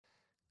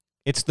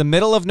It's the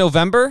middle of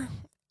November,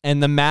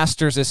 and the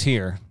Masters is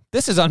here.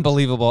 This is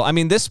unbelievable. I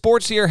mean, this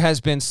sports year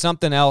has been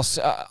something else.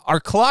 Our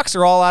clocks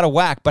are all out of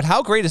whack, but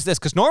how great is this?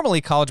 Because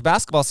normally college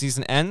basketball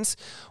season ends,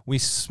 we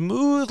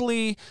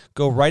smoothly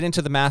go right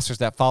into the Masters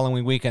that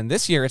following weekend.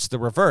 This year, it's the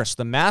reverse.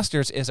 The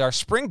Masters is our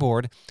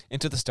springboard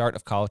into the start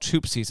of college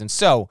hoop season.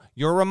 So,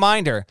 your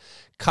reminder,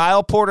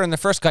 Kyle Porter in the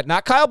First Cut,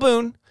 not Kyle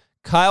Boone,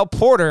 Kyle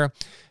Porter,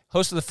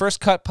 host of the First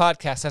Cut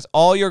podcast, has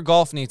all your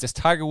golf needs as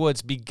Tiger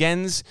Woods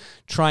begins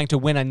trying to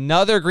win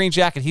another green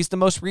jacket. He's the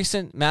most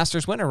recent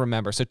Masters winner,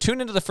 remember. So tune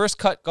into the First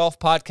Cut Golf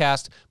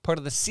podcast, part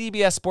of the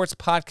CBS Sports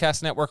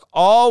Podcast Network,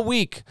 all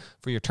week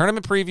for your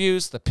tournament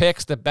previews, the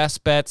picks, the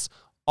best bets,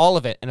 all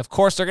of it. And, of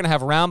course, they're going to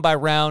have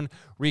round-by-round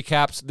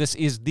recaps. This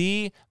is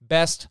the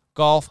best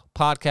golf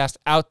podcast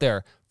out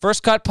there.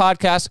 First Cut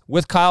podcast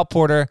with Kyle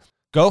Porter.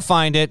 Go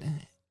find it.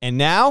 And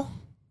now,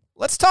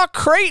 let's talk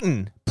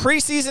Creighton.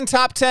 Preseason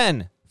top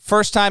 10.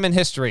 First time in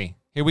history.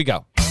 Here we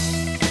go.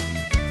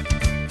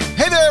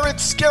 Hey there,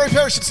 it's Gary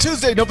Parrish. It's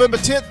Tuesday, November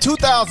 10th,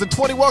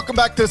 2020. Welcome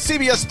back to the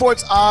CBS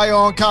Sports Eye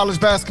on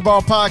College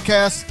Basketball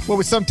podcast, where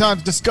we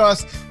sometimes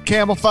discuss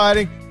camel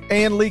fighting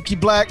and leaky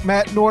black.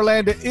 Matt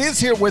Norlander is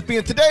here with me,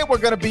 and today we're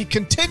going to be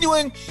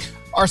continuing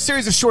our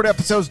series of short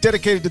episodes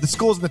dedicated to the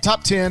schools in the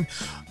top 10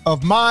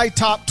 of my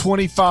top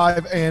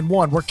 25 and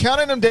 1. We're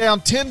counting them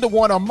down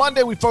 10-1. On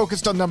Monday, we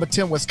focused on number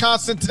 10,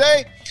 Wisconsin.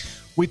 Today,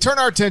 we turn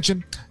our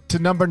attention to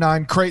number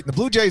 9, Creighton. The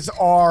Blue Jays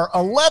are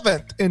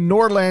 11th in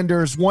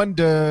Norlander's 1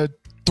 to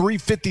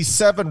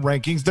 357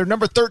 rankings. They're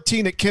number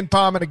 13 at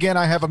KenPom, and again,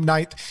 I have them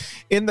 9th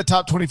in the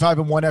top 25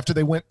 and 1 after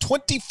they went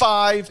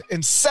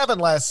 25-7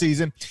 last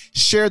season,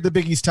 shared the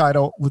Big East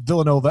title with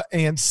Villanova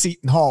and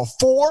Seton Hall.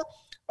 4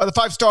 of the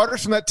 5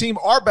 starters from that team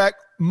are back,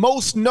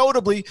 most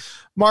notably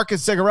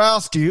Marcus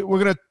Zegarowski.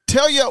 We're going to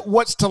tell you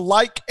what's to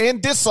like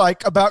and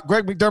dislike about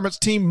Greg McDermott's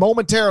team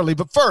momentarily,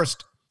 but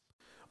first,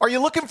 are you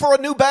looking for a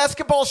new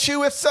basketball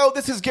shoe? If so,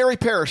 this is Gary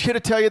Parrish here to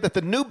tell you that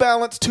the New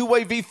Balance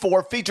 2-Way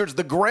V4 features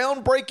the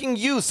groundbreaking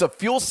use of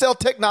fuel cell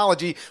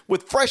technology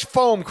with fresh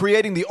foam,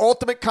 creating the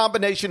ultimate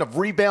combination of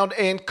rebound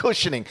and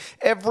cushioning.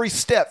 Every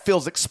step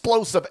feels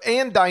explosive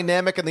and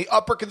dynamic, and the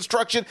upper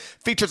construction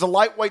features a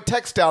lightweight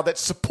textile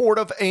that's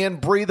supportive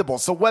and breathable.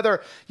 So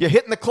whether you're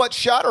hitting the clutch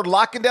shot or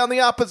locking down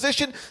the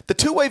opposition, the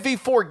 2-Way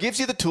V4 gives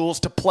you the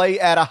tools to play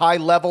at a high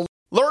level.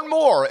 Learn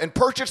more and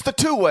purchase the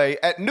 2-Way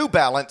at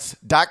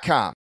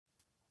newbalance.com.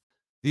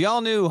 The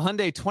all-new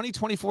Hyundai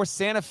 2024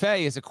 Santa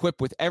Fe is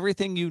equipped with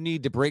everything you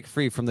need to break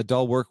free from the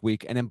dull work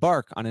week and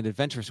embark on an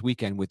adventurous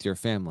weekend with your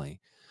family.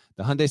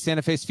 The Hyundai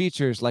Santa Fe's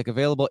features like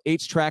available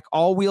H-Track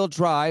all-wheel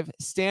drive,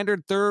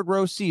 standard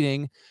third-row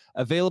seating,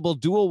 available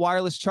dual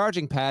wireless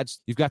charging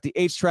pads. You've got the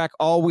H-Track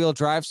all-wheel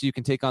drive so you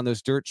can take on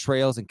those dirt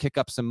trails and kick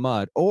up some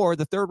mud. Or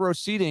the third-row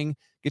seating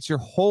gets your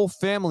whole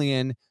family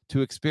in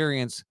to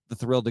experience the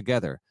thrill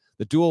together.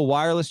 The dual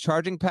wireless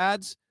charging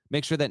pads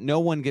make sure that no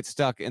one gets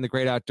stuck in the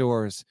great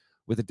outdoors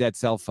with a dead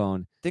cell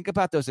phone. Think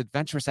about those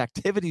adventurous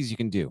activities you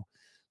can do.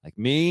 Like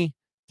me,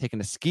 taking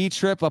a ski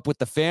trip up with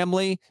the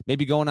family,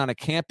 maybe going on a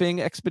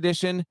camping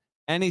expedition,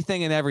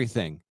 anything and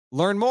everything.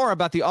 Learn more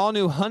about the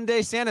all-new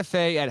Hyundai Santa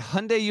Fe at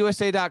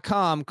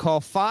HyundaiUSA.com.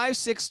 Call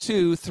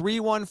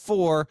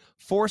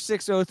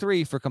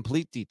 562-314-4603 for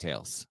complete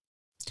details.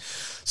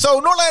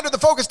 So, Norlander, the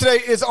focus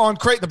today is on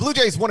Creighton. The Blue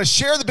Jays want to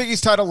share the Big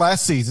East title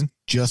last season,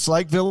 just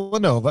like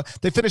Villanova.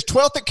 They finished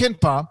 12th at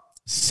KenPom,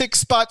 6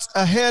 spots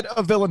ahead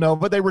of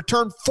Villanova. They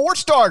returned 4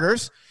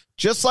 starters,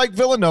 just like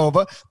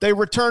Villanova. They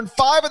returned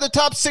 5 of the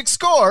top 6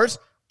 scorers,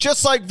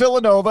 just like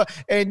Villanova.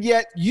 And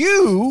yet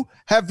you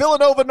have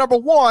Villanova number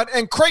 1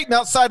 and Creighton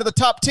outside of the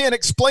top 10.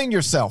 Explain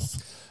yourself.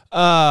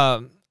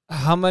 How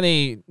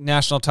many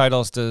national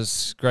titles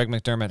does Greg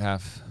McDermott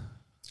have?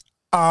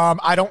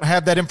 I don't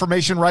have that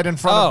information right in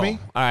front of me.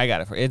 I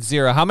got it. It's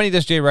 0. How many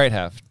does Jay Wright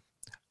have?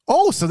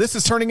 Oh, so this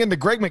is turning into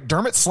Greg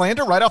McDermott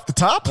slander right off the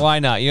top? Why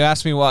not? You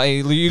asked me why.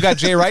 You got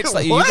Jay Wright.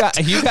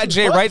 you got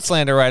Jay Wright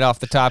slander right off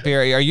the top here.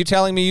 Are you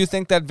telling me you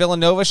think that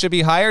Villanova should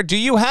be higher? Do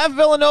you have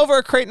Villanova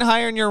or Creighton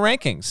higher in your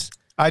rankings?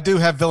 I do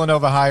have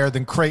Villanova higher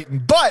than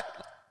Creighton, but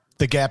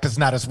the gap is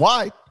not as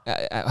wide.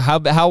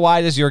 How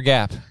wide is your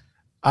gap?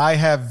 I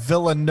have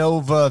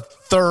Villanova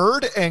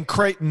 3rd and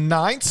Creighton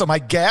 9th. So my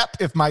gap,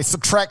 if my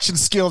subtraction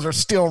skills are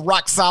still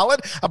rock solid,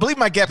 I believe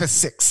my gap is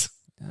 6.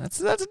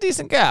 That's a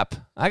decent gap.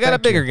 I got a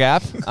bigger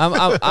gap.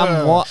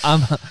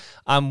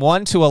 I'm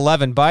 1 to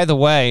 11. By the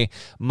way,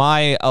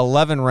 my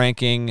 11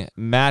 ranking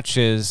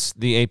matches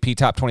the AP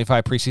Top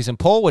 25 preseason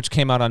poll, which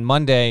came out on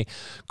Monday.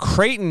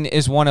 Creighton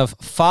is one of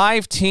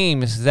 5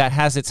 teams that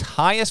has its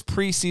highest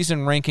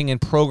preseason ranking in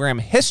program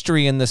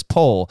history in this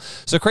poll.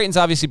 So Creighton's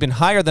obviously been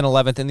higher than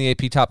 11th in the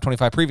AP Top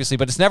 25 previously,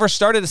 but it's never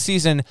started a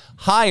season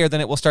higher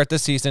than it will start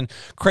this season.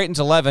 Creighton's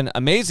 11.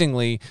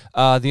 Amazingly,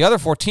 the other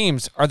 4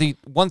 teams are the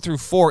 1 through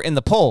 4 in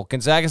the poll.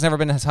 Gonzaga's never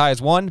been as high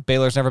as 1.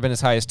 Baylor's never been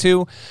as high as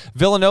 2.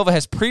 Villanova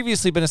has previously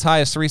previously been as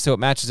high as 3, so it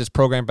matches its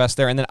program best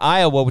there. And then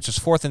Iowa, which is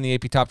 4th in the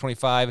AP Top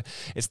 25,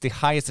 it's the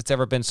highest it's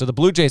ever been. So the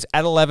Blue Jays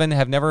at 11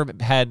 have never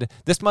had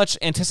this much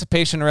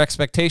anticipation or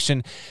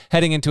expectation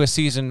heading into a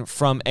season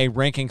from a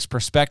rankings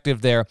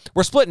perspective there.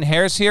 We're splitting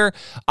hairs here.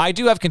 I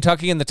do have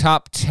Kentucky in the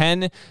top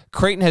 10.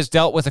 Creighton has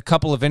dealt with a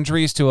couple of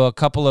injuries to a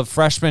couple of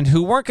freshmen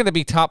who weren't going to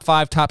be top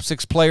 5, top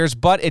 6 players,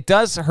 but it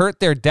does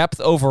hurt their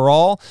depth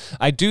overall.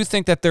 I do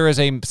think that there is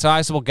a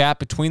sizable gap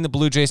between the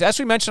Blue Jays. As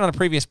we mentioned on a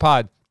previous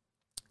pod,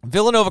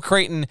 Villanova,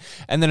 Creighton,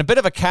 and then a bit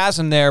of a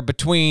chasm there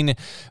between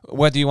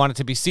whether you want it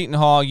to be Seton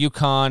Hall,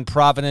 UConn,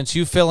 Providence.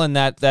 You fill in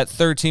that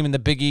third team in the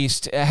Big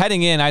East.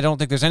 Heading in, I don't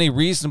think there's any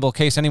reasonable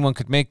case anyone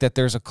could make that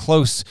there's a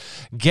close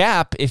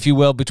gap, if you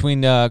will,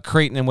 between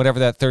Creighton and whatever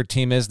that third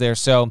team is there.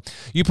 So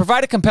you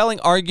provide a compelling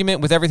argument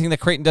with everything that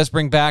Creighton does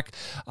bring back.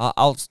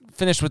 I'll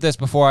finish with this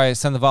before I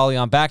send the volley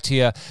on back to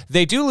you.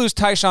 They do lose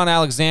Tyshawn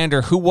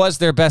Alexander, who was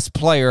their best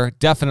player,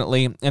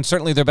 definitely, and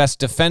certainly their best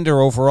defender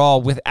overall.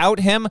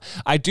 Without him,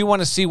 I do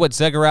want to see what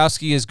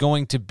Zegarowski is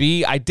going to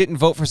be. I didn't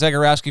vote for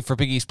Zegarowski for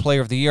Big East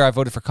Player of the Year. I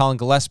voted for Colin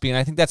Gillespie, and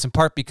I think that's in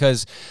part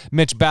because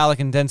Mitch Ballack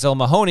and Denzel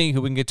Mahoney,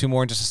 who we can get to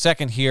more in just a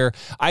second here,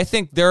 I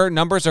think their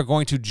numbers are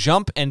going to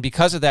jump, and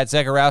because of that,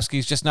 Zegarowski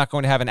is just not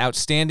going to have an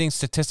outstanding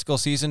statistical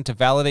season to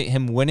validate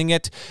him winning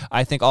it.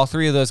 I think all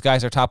three of those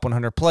guys are top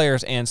 100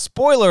 players, and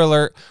spoiler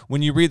alert,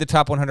 when you read the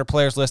top 100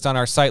 players list on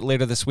our site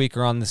later this week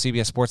or on the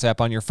CBS Sports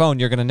app on your phone,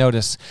 you're going to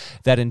notice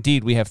that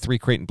indeed we have 3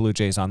 Creighton Blue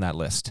Jays on that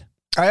list.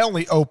 I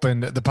only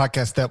opened the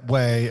podcast that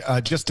way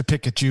just to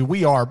pick at you.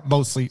 We are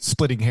mostly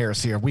splitting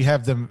hairs here. We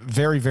have them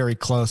very, very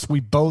close. We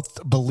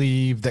both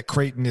believe that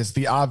Creighton is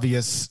the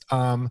obvious,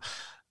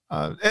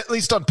 at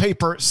least on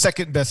paper,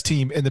 second best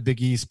team in the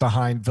Big East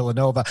behind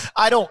Villanova.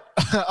 I don't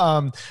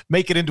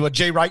make it into a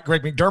Jay Wright,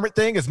 Greg McDermott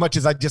thing as much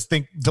as I just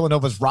think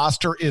Villanova's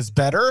roster is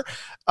better.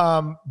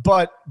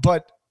 But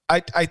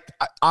I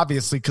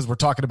obviously, because we're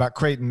talking about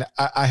Creighton,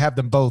 I have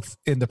them both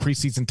in the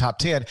preseason top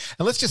 10.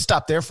 And let's just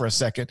stop there for a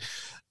second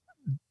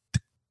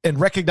and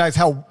recognize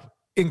how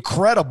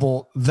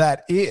incredible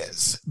that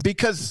is,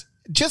 because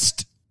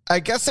just, I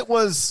guess it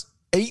was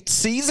 8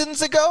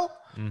 seasons ago,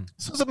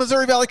 this was a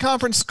Missouri Valley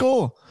Conference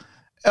school,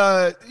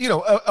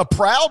 a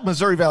proud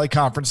Missouri Valley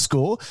Conference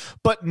school,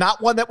 but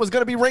not one that was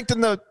going to be ranked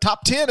in the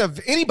top 10 of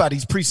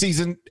anybody's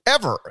preseason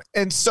ever.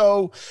 And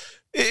so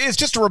it's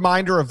just a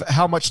reminder of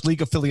how much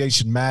league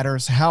affiliation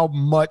matters, how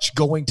much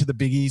going to the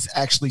Big East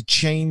actually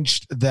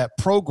changed that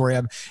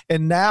program.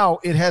 And now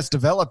it has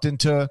developed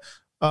into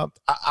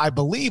I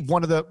believe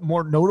one of the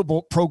more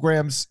notable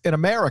programs in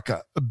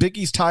America, a Big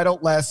East title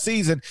last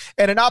season,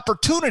 and an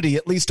opportunity,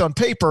 at least on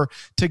paper,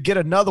 to get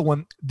another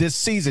one this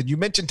season. You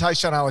mentioned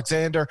Tyshawn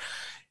Alexander.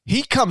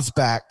 He comes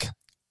back,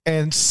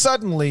 and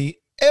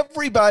suddenly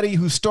everybody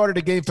who started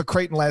a game for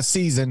Creighton last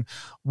season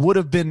would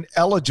have been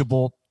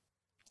eligible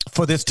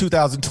for this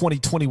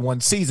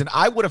 2020-21 season.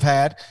 I would have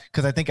had,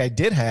 because I think I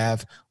did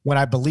have, when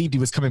I believed he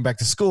was coming back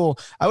to school,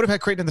 I would have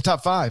had Creighton in the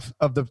top 5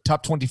 of the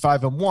top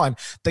 25 and 1.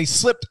 They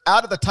slipped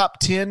out of the top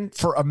 10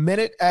 for a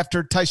minute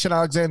after Tyshawn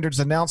Alexander's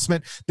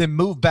announcement, then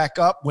moved back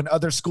up when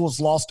other schools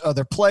lost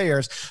other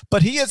players.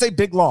 But he is a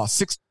big loss,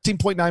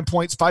 16.9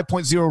 points,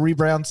 5.0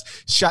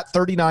 rebounds, shot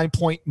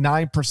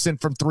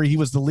 39.9% from 3. He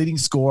was the leading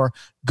scorer,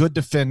 good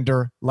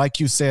defender, like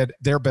you said,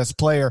 their best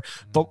player.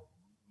 But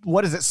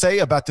what does it say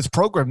about this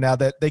program now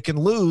that they can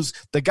lose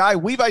the guy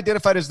we've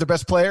identified as their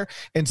best player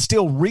and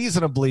still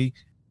reasonably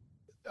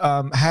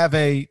have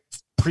a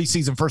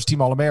preseason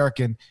first-team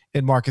All-American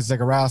in Marcus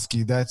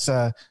Zegarowski? That's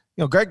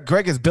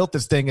Greg has built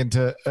this thing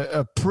into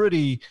a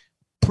pretty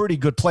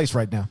good place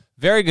right now.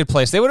 Very good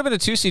place. They would have been a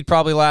 2 seed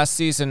probably last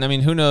season. I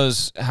mean, who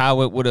knows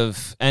how it would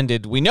have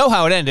ended. We know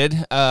how it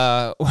ended.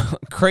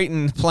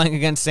 Creighton playing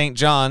against St.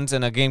 John's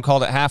in a game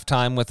called at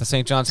halftime with the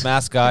St. John's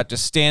mascot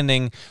just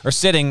standing or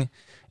sitting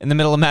in the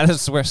middle of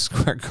Madison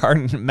Square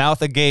Garden,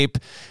 mouth agape,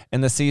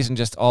 and the season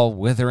just all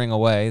withering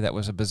away. That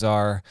was a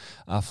bizarre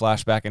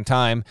flashback in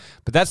time.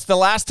 But that's the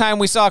last time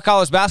we saw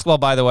college basketball,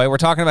 by the way. We're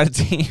talking about a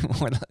team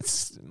where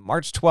it's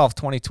March 12th,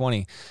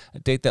 2020, a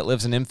date that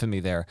lives in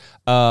infamy there.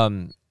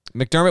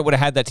 McDermott would have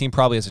had that team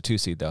probably as a 2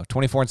 seed, though.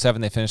 24-7,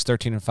 they finished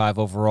 13-5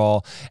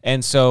 overall.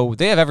 And so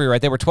they have every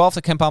right. They were 12th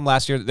at KenPom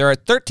last year. They're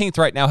at 13th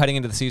right now heading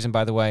into the season,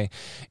 by the way,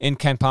 in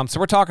KenPom. So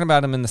we're talking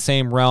about them in the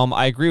same realm.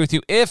 I agree with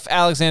you. If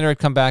Alexander had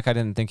come back, I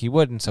didn't think he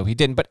would, and so he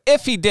didn't. But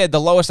if he did,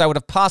 the lowest I would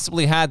have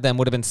possibly had them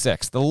would have been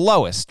 6th. The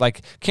lowest.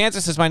 Like,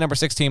 Kansas is my number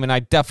 6 team, and I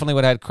definitely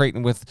would have had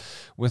Creighton with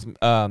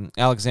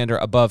Alexander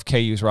above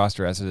KU's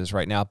roster as it is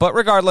right now. But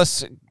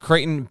regardless,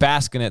 Creighton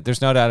bask in it.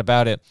 There's no doubt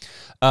about it.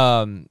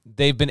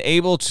 They've been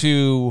able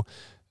to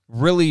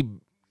really,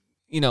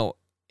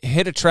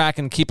 hit a track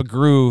and keep a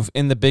groove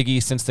in the Big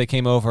East since they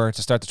came over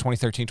to start the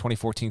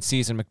 2013-2014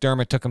 season.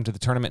 McDermott took them to the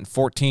tournament in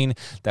 2014.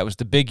 That was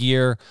the big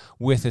year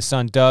with his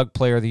son Doug,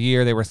 Player of the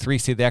Year. They were 3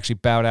 seed. They actually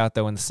bowed out,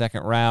 though, in the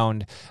second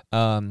round.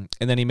 And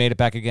then he made it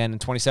back again in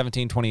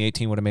 2017,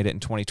 2018, would have made it in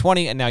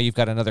 2020. And now you've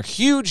got another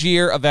huge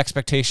year of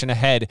expectation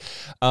ahead.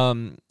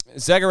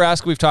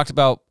 Zagorowski, we've talked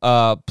about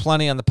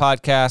plenty on the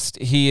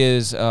podcast. He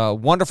is a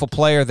wonderful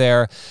player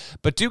there.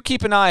 But do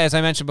keep an eye, as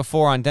I mentioned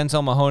before, on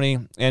Denzel Mahoney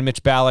and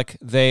Mitch Ballack.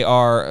 They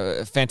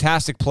are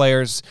fantastic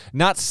players.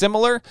 Not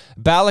similar.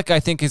 Ballack, I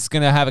think, is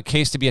going to have a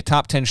case to be a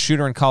top 10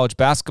 shooter in college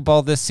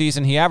basketball this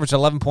season. He averaged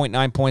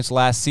 11.9 points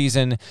last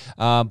season,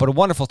 but a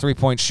wonderful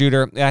three-point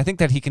shooter. And I think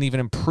that he can even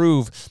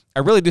improve. I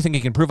really do think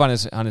he can improve on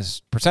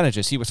his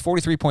percentages. He was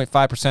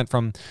 43.5%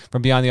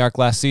 from beyond the arc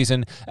last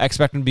season. I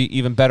expect him to be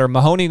even better.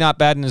 Mahoney, not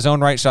bad in his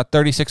own right, shot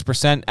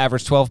 36%,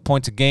 averaged 12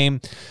 points a game.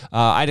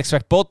 I'd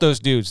expect both those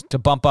dudes to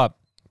bump up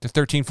to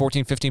 13,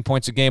 14, 15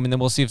 points a game, and then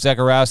we'll see if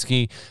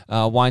Zagorowski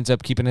winds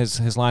up keeping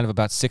his line of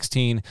about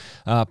 16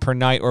 per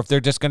night, or if they're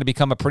just going to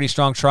become a pretty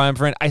strong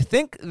triumvirate. I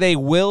think they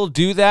will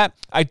do that.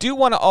 I do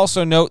want to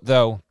also note,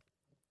 though,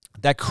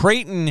 that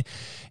Creighton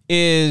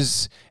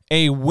is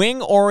a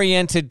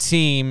wing-oriented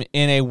team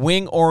in a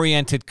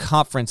wing-oriented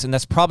conference, and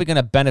that's probably going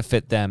to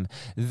benefit them.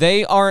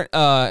 They aren't,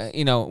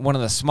 one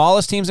of the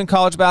smallest teams in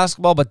college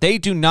basketball, but they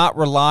do not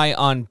rely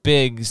on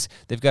bigs.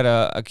 They've got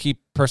a key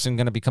person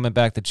going to be coming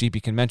back that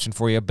GB can mention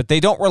for you, but they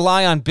don't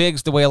rely on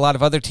bigs the way a lot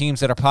of other teams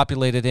that are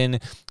populated in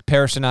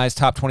Parrish and I's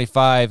top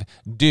 25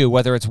 do,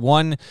 whether it's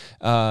one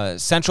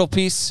central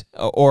piece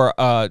or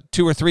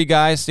two or three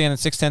guys standing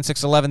 6'10",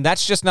 6'11".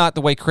 That's just not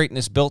the way Creighton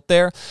is built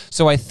there.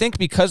 So I think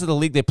because of the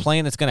league they play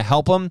in, it's going to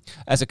help them.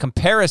 As a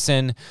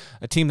comparison,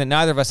 a team that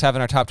neither of us have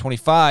in our top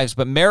 25s,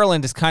 but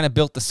Maryland is kind of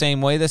built the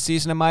same way this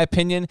season, in my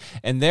opinion,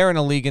 and they're in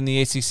a league in the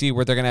ACC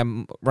where they're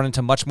going to run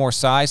into much more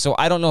size. So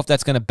I don't know if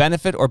that's going to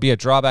benefit or be a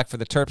drawback for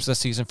the Terps this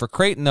season. For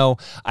Creighton, though,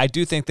 I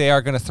do think they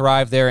are going to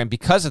thrive there, and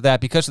because of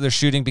that, because of their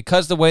shooting,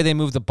 because of the way they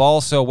move the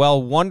ball so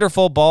well,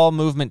 wonderful ball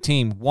movement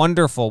team,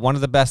 wonderful, one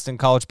of the best in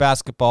college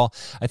basketball.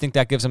 I think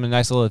that gives them a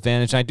nice little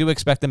advantage, and I do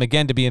expect them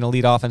again to be an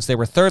elite offense. They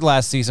were third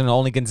last season, and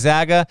only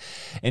Gonzaga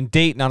and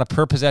Dayton on a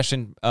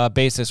per-possession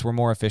basis were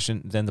more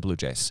efficient than the Blue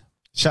Jays.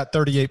 Shot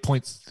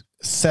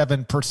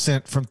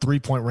 38.7% from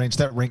three-point range.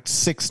 That ranked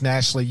 6th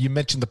nationally. You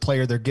mentioned the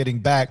player they're getting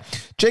back.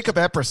 Jacob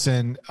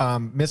Epperson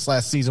missed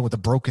last season with a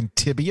broken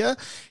tibia.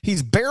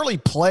 He's barely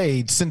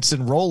played since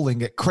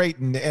enrolling at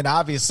Creighton, and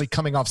obviously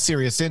coming off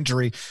serious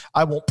injury.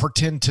 I won't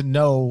pretend to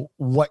know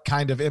what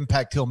kind of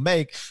impact he'll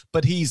make,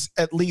 but he's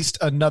at least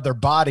another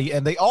body.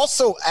 And they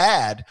also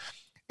add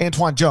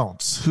Antoine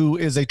Jones, who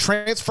is a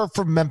transfer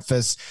from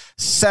Memphis,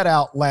 set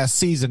out last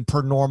season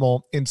per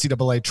normal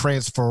NCAA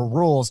transfer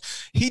rules.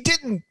 He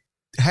didn't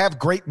have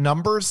great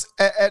numbers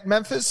at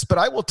Memphis, but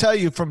I will tell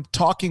you from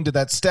talking to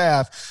that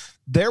staff,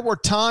 there were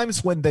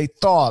times when they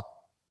thought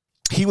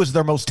he was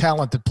their most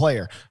talented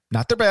player.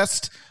 Not their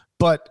best,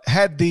 but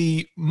had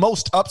the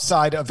most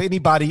upside of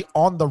anybody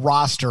on the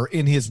roster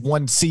in his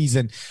one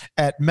season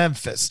at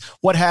Memphis.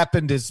 What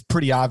happened is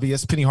pretty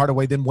obvious. Penny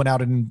Hardaway then went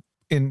out and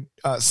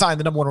signed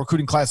the number one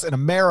recruiting class in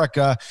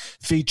America,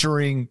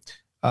 featuring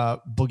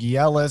Boogie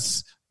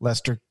Ellis,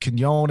 Lester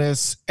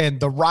Quinones, and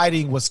the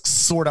writing was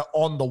sort of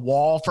on the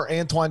wall for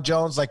Antoine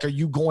Jones. Like, are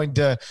you going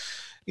to,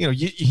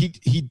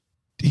 he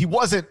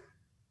wasn't,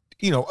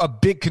 a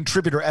big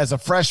contributor as a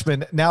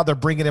freshman. Now they're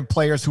bringing in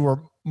players who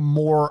are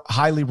more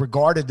highly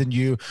regarded than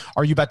you.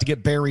 Are you about to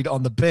get buried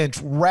on the bench?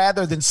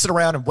 Rather than sit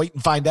around and wait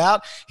and find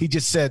out, he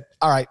just said,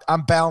 all right,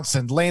 I'm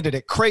bouncing. Landed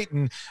at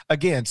Creighton.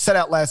 Again, set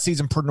out last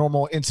season per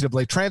normal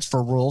NCAA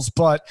transfer rules,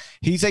 but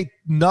he's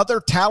another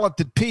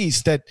talented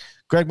piece that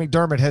Greg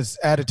McDermott has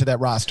added to that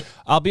roster.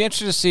 I'll be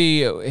interested to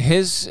see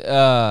his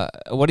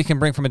what he can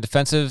bring from a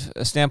defensive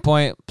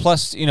standpoint.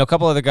 Plus, a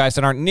couple other guys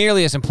that aren't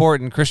nearly as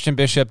important: Christian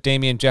Bishop,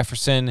 Damian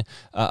Jefferson.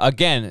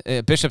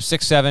 Bishop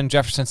 6'7",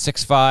 Jefferson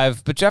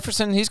 6'5". But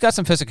Jefferson, he's got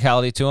some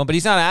physicality to him, but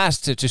he's not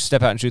asked to just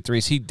step out and shoot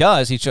threes. He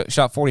does. He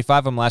shot 45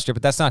 of them last year,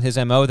 but that's not his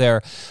MO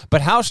there.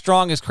 But how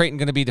strong is Creighton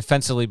going to be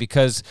defensively?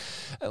 Because,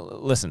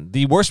 listen,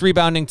 the worst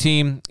rebounding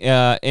team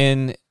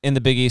in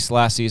the Big East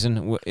last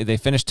season, they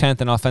finished 10th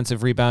in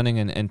offensive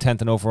rebounding and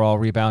 10th in overall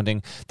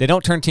rebounding. They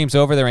don't turn teams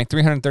over. They ranked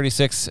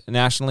 336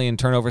 nationally in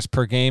turnovers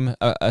per game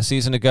a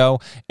season ago,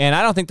 and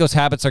I don't think those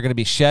habits are going to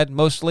be shed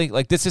mostly.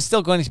 Like, this is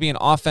still going to be an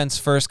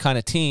offense-first kind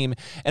of team,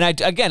 and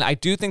I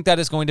do think that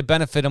is going to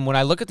benefit them. When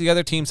I look at the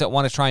other teams that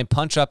want to try and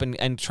punch up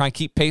and try and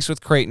keep pace with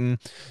Creighton,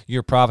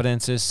 your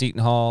Providences,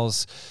 Seton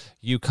Halls,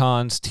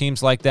 UConns,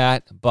 teams like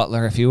that,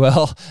 Butler, if you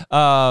will,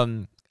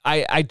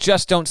 I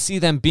just don't see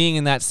them being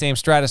in that same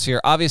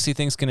stratosphere. Obviously,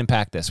 things can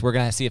impact this. We're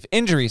going to see if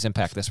injuries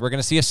impact this. We're going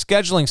to see if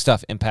scheduling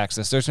stuff impacts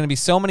this. There's going to be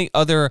so many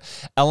other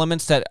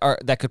elements that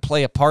could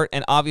play a part.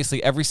 And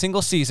obviously, every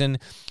single season,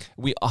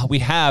 we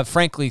have,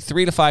 frankly,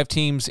 3 to 5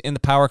 teams in the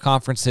power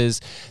conferences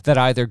that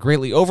either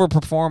greatly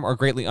overperform or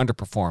greatly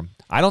underperform.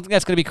 I don't think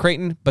that's going to be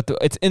Creighton, but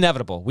it's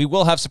inevitable. We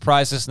will have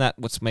surprises, and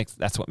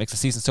that's what makes the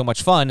season so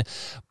much fun.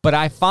 But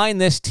I find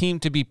this team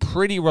to be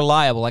pretty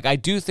reliable. Like, I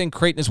do think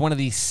Creighton is one of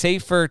the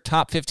safer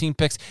top 15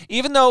 picks,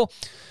 even though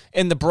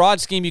in the broad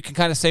scheme you can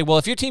kind of say, well,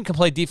 if your team can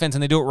play defense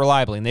and they do it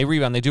reliably and they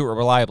rebound, they do it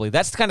reliably.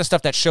 That's the kind of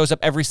stuff that shows up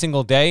every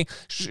single day.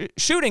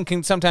 Shooting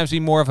can sometimes be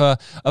more of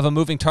a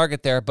moving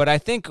target there, but I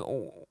think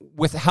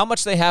with how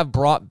much they have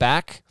brought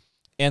back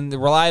and the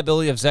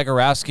reliability of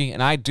Zagorowski,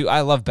 and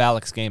I love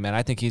Balak's game, man.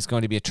 I think he's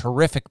going to be a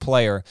terrific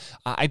player.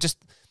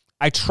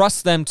 I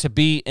trust them to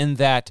be in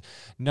that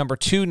number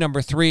 2,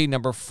 number 3,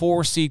 number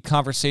 4 seed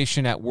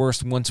conversation at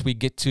worst once we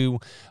get to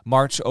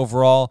March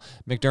overall.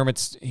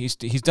 McDermott's he's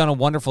done a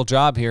wonderful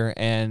job here,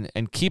 and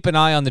keep an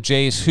eye on the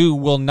Jays, who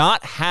will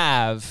not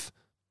have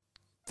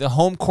the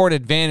home court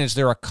advantage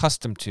they're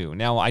accustomed to.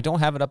 Now, I don't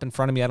have it up in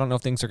front of me. I don't know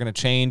if things are going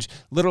to change.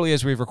 Literally,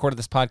 as we've recorded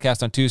this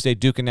podcast on Tuesday,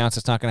 Duke announced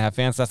it's not going to have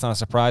fans. That's not a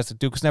surprise.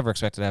 Duke's never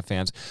expected to have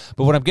fans.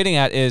 But what I'm getting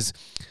at is,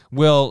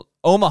 will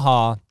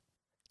Omaha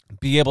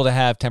be able to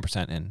have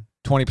 10% in?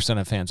 20%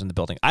 of fans in the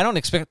building. I don't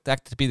expect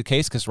that to be the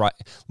case because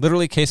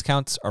literally case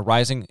counts are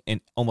rising in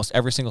almost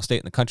every single state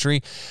in the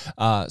country.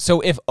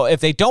 So if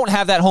they don't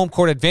have that home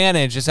court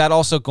advantage, is that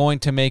also going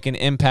to make an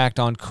impact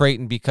on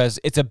Creighton? Because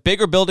it's a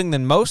bigger building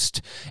than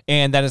most,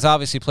 and that has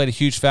obviously played a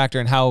huge factor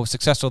in how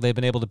successful they've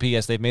been able to be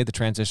as they've made the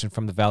transition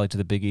from the Valley to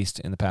the Big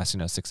East in the past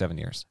 6-7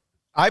 years.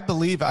 I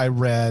believe I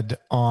read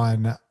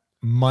on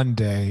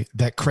Monday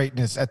that Creighton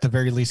is at the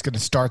very least going to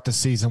start the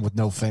season with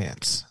no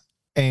fans.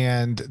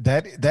 And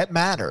that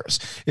matters.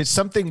 It's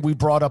something we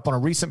brought up on a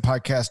recent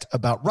podcast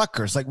about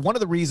Rutgers. Like, one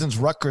of the reasons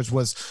Rutgers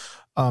was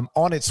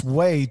on its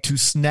way to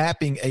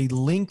snapping a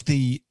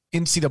lengthy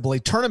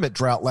NCAA tournament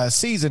drought last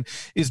season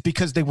is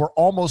because they were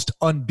almost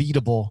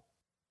unbeatable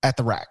at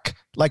the rack.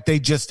 Like, they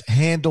just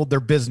handled their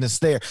business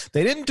there.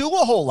 They didn't do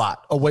a whole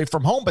lot away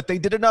from home, but they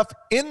did enough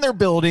in their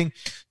building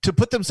to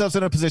put themselves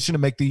in a position to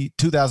make the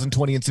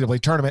 2020 NCAA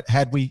tournament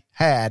had we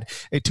had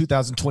a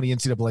 2020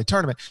 NCAA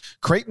tournament.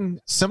 Creighton,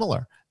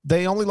 similar.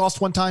 They only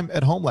lost one time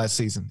at home last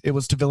season. It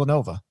was to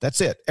Villanova.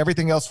 That's it.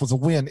 Everything else was a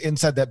win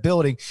inside that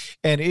building,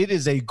 and it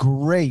is a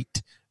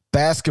great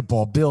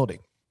basketball building.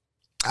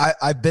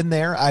 I've been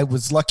there. I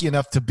was lucky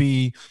enough to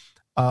be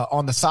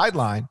on the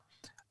sideline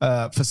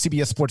for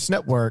CBS Sports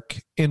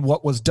Network in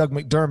what was Doug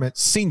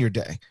McDermott's senior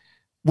day,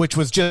 which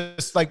was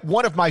just like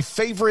one of my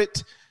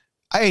favorite.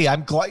 Hey,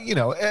 I'm glad,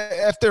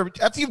 after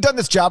you've done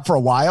this job for a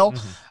while,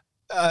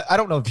 I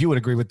don't know if you would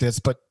agree with this,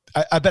 but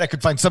I bet I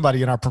could find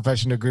somebody in our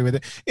profession to agree with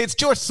it. It's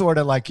just sort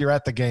of like you're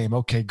at the game.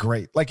 Okay,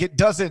 great. Like, it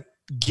doesn't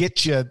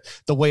get you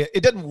the way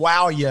it doesn't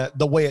wow you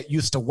the way it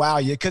used to wow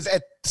you, because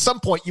at some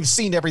point you've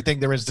seen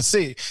everything there is to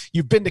see.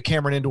 You've been to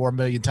Cameron Indoor a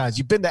million times.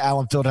 You've been to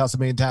Allen Fieldhouse a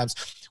million times.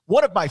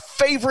 One of my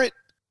favorite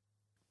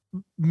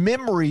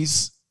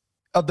memories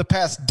of the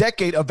past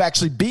decade of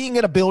actually being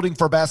in a building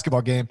for a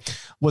basketball game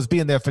was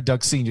being there for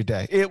Doug's senior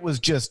day. It was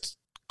just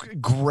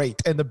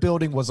great, and the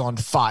building was on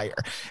fire.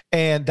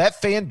 And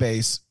that fan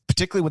base,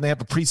 particularly when they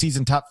have a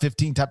preseason top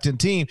 15, top 10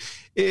 team,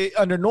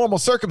 under normal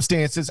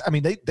circumstances, I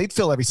mean, they'd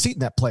fill every seat in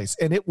that place,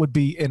 and it would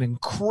be an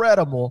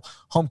incredible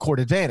home court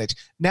advantage.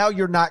 Now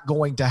you're not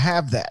going to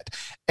have that.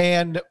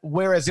 And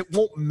whereas it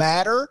won't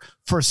matter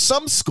for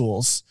some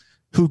schools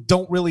who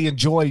don't really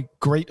enjoy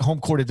great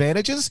home court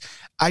advantages,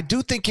 I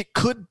do think it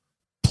could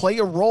play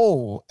a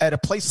role at a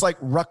place like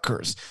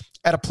Rutgers,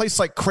 at a place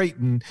like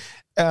Creighton,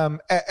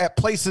 at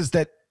places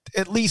that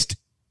at least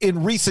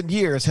in recent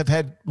years have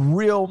had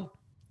real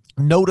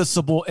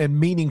noticeable and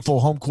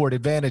meaningful home court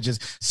advantages.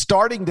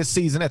 Starting this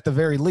season at the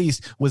very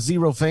least with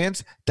 0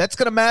 fans, that's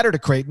going to matter to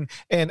Creighton.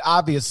 And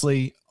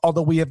obviously,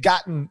 although we have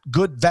gotten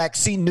good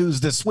vaccine news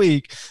this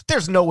week,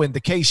 there's no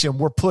indication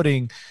we're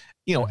putting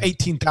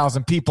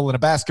 18,000 people in a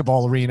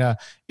basketball arena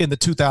in the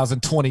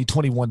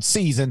 2020-21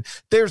 season.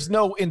 There's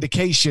no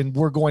indication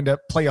we're going to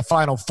play a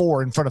Final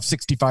Four in front of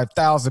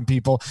 65,000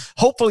 people.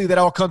 Hopefully that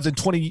all comes in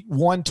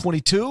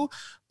 21-22,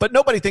 but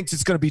nobody thinks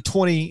it's going to be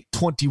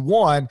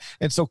 2021.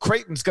 And so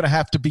Creighton's going to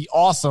have to be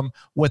awesome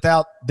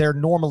without their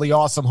normally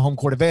awesome home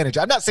court advantage.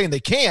 I'm not saying they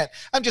can't.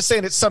 I'm just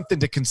saying it's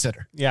something to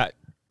consider. Yeah.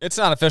 It's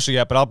not official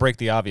yet, but I'll break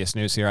the obvious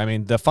news here. I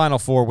mean, the Final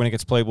Four, when it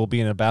gets played, will be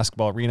in a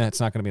basketball arena.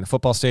 It's not going to be in a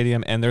football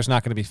stadium, and there's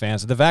not going to be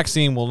fans. The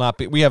vaccine will not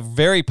be. We have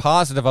very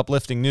positive,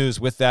 uplifting news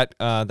with that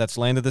that's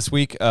landed this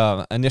week,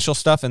 initial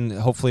stuff, and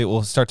hopefully it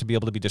will start to be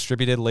able to be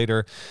distributed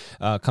later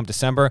come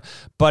December.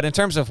 But in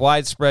terms of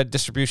widespread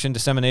distribution,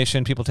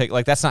 dissemination, people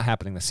that's not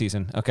happening this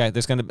season, okay?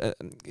 There's going to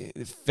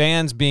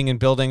fans being in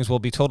buildings will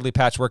be totally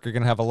patchwork. You're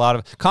going to have a lot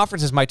of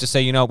conferences might just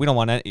say, we don't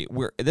want any.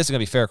 This is going to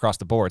be fair across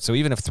the board. So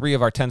even if 3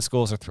 of our 10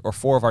 schools or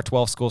 4 of our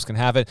 12 schools can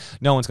have it,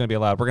 no one's going to be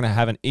allowed. We're going to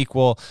have an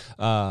equal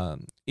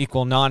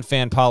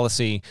non-fan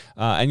policy,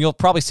 and you'll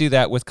probably see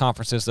that with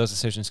conferences, those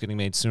decisions getting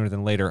made sooner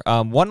than later.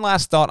 One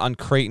last thought on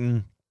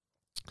Creighton.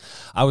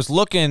 I was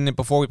looking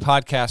before we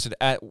podcasted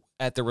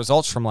at the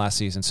results from last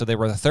season. So they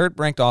were the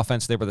 3rd-ranked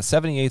offense. They were the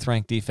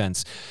 78th-ranked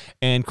defense.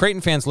 And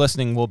Creighton fans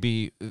listening will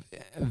be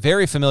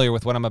very familiar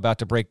with what I'm about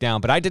to break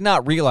down. But I did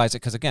not realize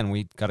it because, again,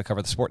 we got to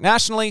cover the sport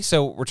nationally,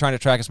 so we're trying to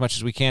track as much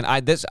as we can.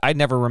 I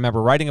never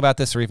remember writing about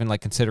this or even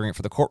considering it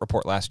for the court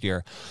report last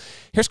year.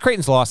 Here's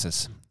Creighton's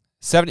losses.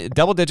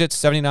 double digits,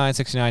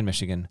 79-69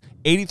 Michigan.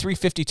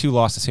 83-52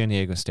 loss to San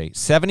Diego State.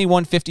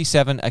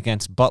 71-57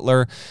 against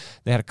Butler.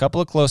 They had a couple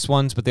of close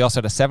ones, but they also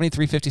had a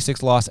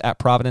 73-56 loss at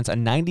Providence, a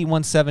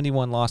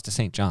 91-71 loss to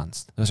St.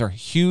 John's. Those are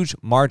huge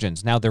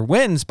margins. Now, their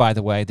wins, by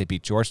the way, they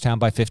beat Georgetown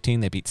by 15.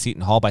 They beat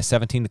Seton Hall by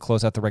 17 to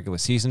close out the regular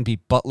season.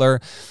 Beat Butler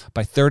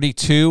by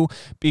 32.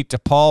 Beat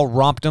DePaul,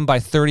 romped them by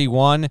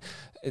 31.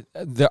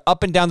 They're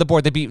up and down the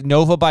board. They beat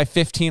Nova by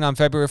 15 on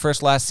February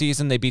 1st last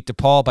season. They beat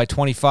DePaul by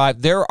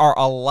 25. There are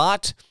a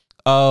lot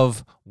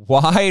of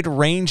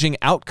wide-ranging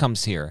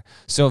outcomes here.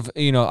 So,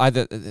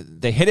 either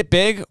they hit it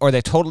big or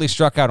they totally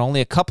struck out. Only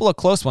a couple of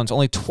close ones.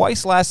 Only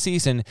twice last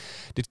season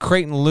did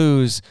Creighton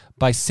lose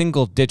by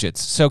single digits.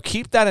 So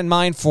keep that in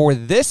mind for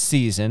this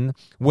season,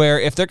 where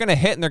if they're going to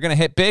hit and they're going to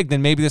hit big,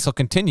 then maybe this will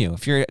continue.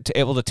 If you're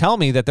able to tell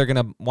me that they're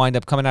going to wind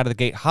up coming out of the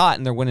gate hot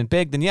and they're winning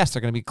big, then yes,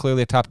 they're going to be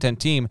clearly a top 10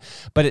 team.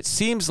 But it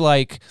seems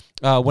like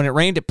when it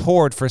rained, it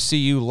poured for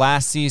CU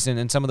last season,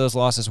 and some of those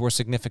losses were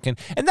significant.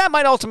 And that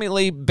might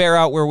ultimately bear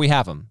out where we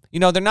have them.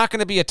 They're not going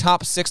to be a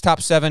top 6,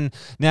 top 7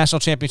 national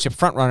championship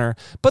frontrunner,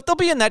 but they'll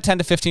be in that 10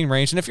 to 15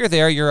 range. And if you're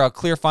there, you're a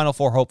clear Final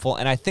Four hopeful.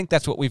 And I think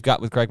that's what we've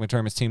got with Greg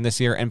McDermott's team this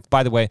year. And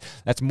by the way,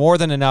 that's more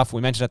than enough.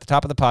 We mentioned at the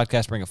top of the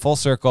podcast, bring it full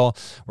circle.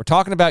 We're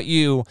talking about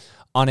you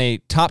on a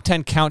top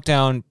 10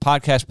 countdown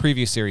podcast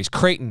preview series.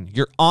 Creighton,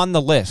 you're on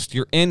the list.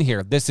 You're in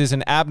here. This is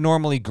an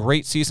abnormally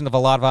great season of a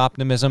lot of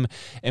optimism.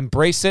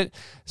 Embrace it,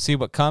 see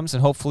what comes,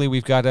 and hopefully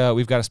we've got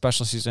a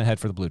special season ahead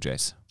for the Blue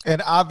Jays.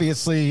 And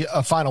obviously,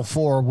 a Final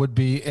Four would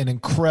be an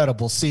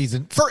incredible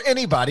season for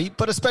anybody,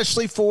 but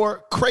especially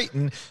for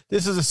Creighton.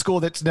 This is a school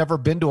that's never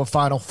been to a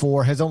Final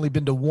Four, has only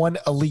been to one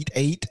Elite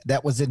Eight.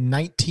 That was in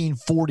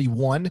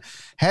 1941.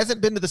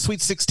 Hasn't been to the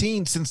Sweet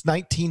 16 since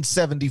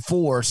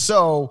 1974.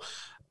 So,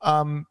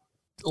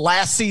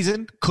 last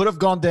season could have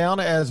gone down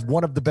as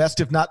one of the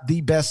best, if not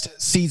the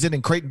best season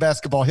in Creighton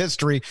basketball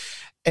history.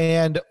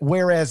 And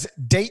whereas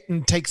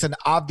Dayton takes an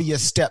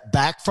obvious step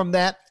back from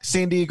that,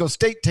 San Diego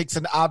State takes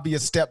an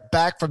obvious step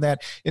back from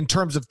that in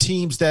terms of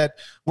teams that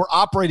were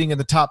operating in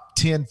the top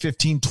 10,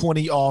 15,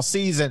 20 all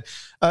season.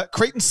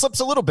 Creighton slips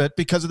a little bit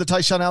because of the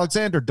Tyshawn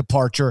Alexander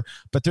departure,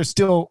 but they're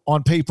still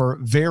on paper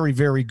very,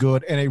 very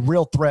good and a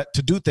real threat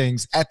to do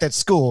things at that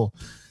school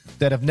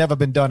that have never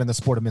been done in the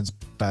sport of men's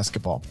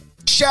basketball.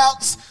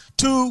 Shouts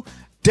to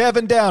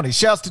Devin Downey.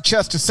 Shouts to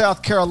Chester,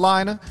 South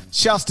Carolina.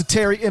 Shouts to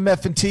Terry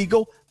MF and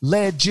Teagle.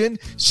 Legend.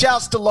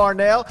 Shouts to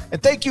Larnell.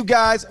 And thank you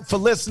guys for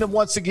listening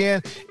once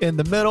again in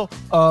the middle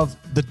of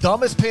the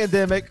dumbest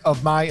pandemic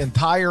of my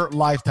entire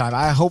lifetime.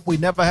 I hope we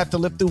never have to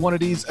live through one of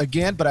these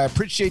again, but I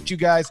appreciate you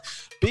guys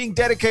being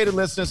dedicated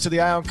listeners to the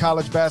Eye on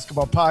College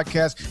Basketball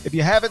Podcast. If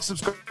you haven't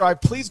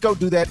subscribed, please go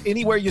do that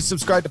anywhere you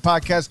subscribe to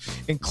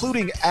podcasts,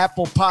 including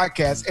Apple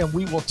Podcasts. And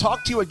we will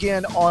talk to you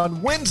again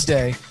on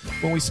Wednesday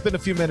when we spend a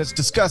few minutes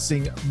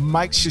discussing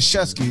Mike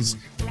Krzyzewski's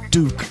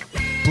Duke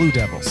Blue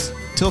Devils.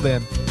 Till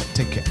then,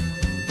 take care.